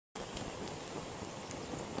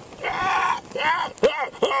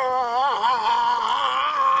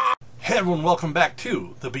everyone, welcome back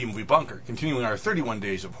to the B-Movie Bunker, continuing our 31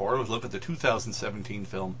 Days of Horror with a look at the 2017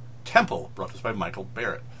 film Temple, brought to us by Michael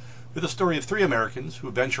Barrett, with a story of three Americans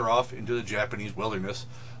who venture off into the Japanese wilderness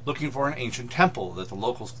looking for an ancient temple that the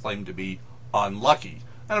locals claim to be unlucky.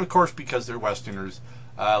 And of course, because they're Westerners,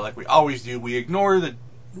 like we always do, we ignore the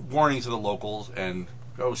warnings of the locals and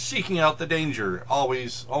go seeking out the danger,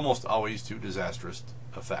 almost always to disastrous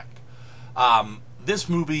effect. This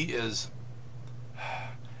movie is...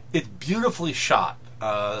 It's beautifully shot.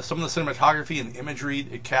 Some of the cinematography and imagery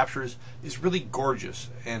it captures is really gorgeous.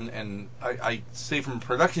 And I say from a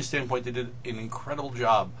production standpoint, they did an incredible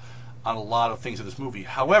job on a lot of things in this movie.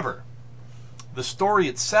 However, the story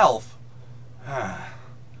itself,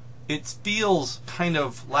 it feels kind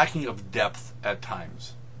of lacking of depth at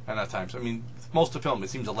times. And at times, I mean, most of the film, it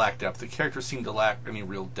seems to lack depth. The characters seem to lack any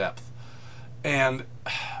real depth. And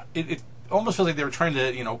it almost feels like they were trying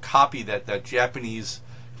to, copy that Japanese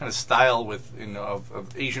kind of style with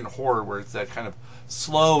of Asian horror, where it's that kind of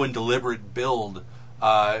slow and deliberate build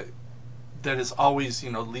that is always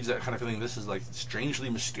leaves that kind of feeling. This is like strangely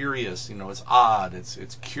mysterious. It's odd.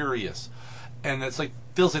 It's curious, and it's like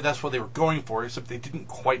feels like that's what they were going for, except they didn't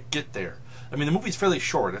quite get there. I mean, the movie's fairly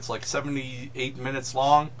short. It's like 78 minutes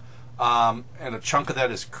long, and a chunk of that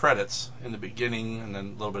is credits in the beginning and then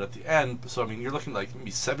a little bit at the end. So I mean, you're looking like maybe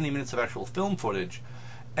 70 minutes of actual film footage,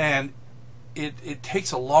 and it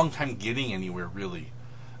takes a long time getting anywhere, really,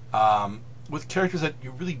 with characters that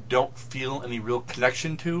you really don't feel any real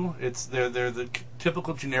connection to. They're the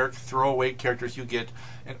typical generic throwaway characters you get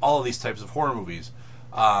in all of these types of horror movies,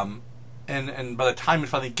 and by the time it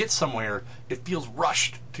finally gets somewhere, it feels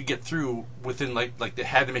rushed to get through within like they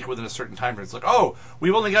had to make it within a certain time frame. It's like, oh,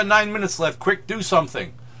 we've only got 9 minutes left, quick, do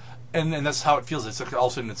something, and that's how it feels. It's like all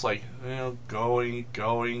of a sudden it's like going,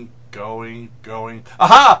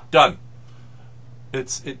 aha, done.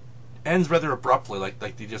 It ends rather abruptly, like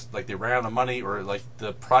they ran out of money, or like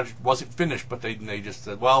the project wasn't finished, but they just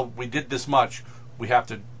said, well, we did this much, we have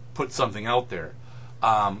to put something out there,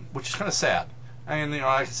 which is kind of sad. And like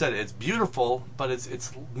I said, it's beautiful, but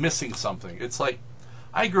it's missing something. It's like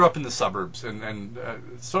I grew up in the suburbs, and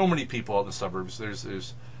so many people in the suburbs.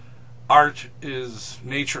 There's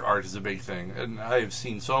nature art is a big thing, and I've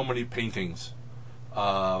seen so many paintings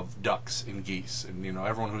of ducks and geese, and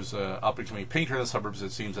everyone who's an up and coming painter in the suburbs,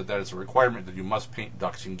 it seems that is a requirement, that you must paint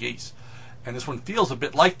ducks and geese. And this one feels a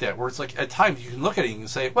bit like that, where it's like at times you can look at it and you can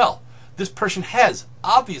say, well, this person has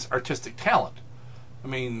obvious artistic talent. I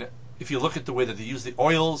mean, if you look at the way that they use the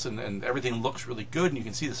oils and everything looks really good, and you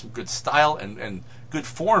can see there's some good style and good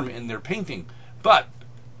form in their painting, but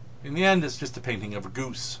in the end it's just a painting of a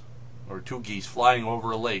goose or two geese flying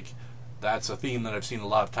over a lake. That's a theme that I've seen a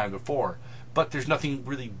lot of time before. But there's nothing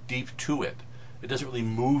really deep to it. It doesn't really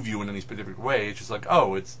move you in any specific way. It's just like,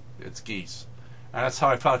 oh, it's geese. And that's how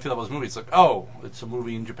I feel about this movie. It's like, oh, it's a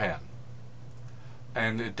movie in Japan.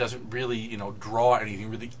 And it doesn't really, draw anything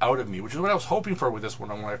really out of me, which is what I was hoping for with this one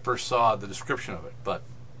when I first saw the description of it. But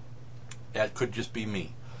that could just be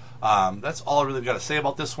me. That's all I really got to say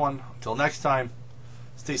about this one. Until next time,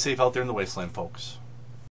 stay safe out there in the wasteland, folks.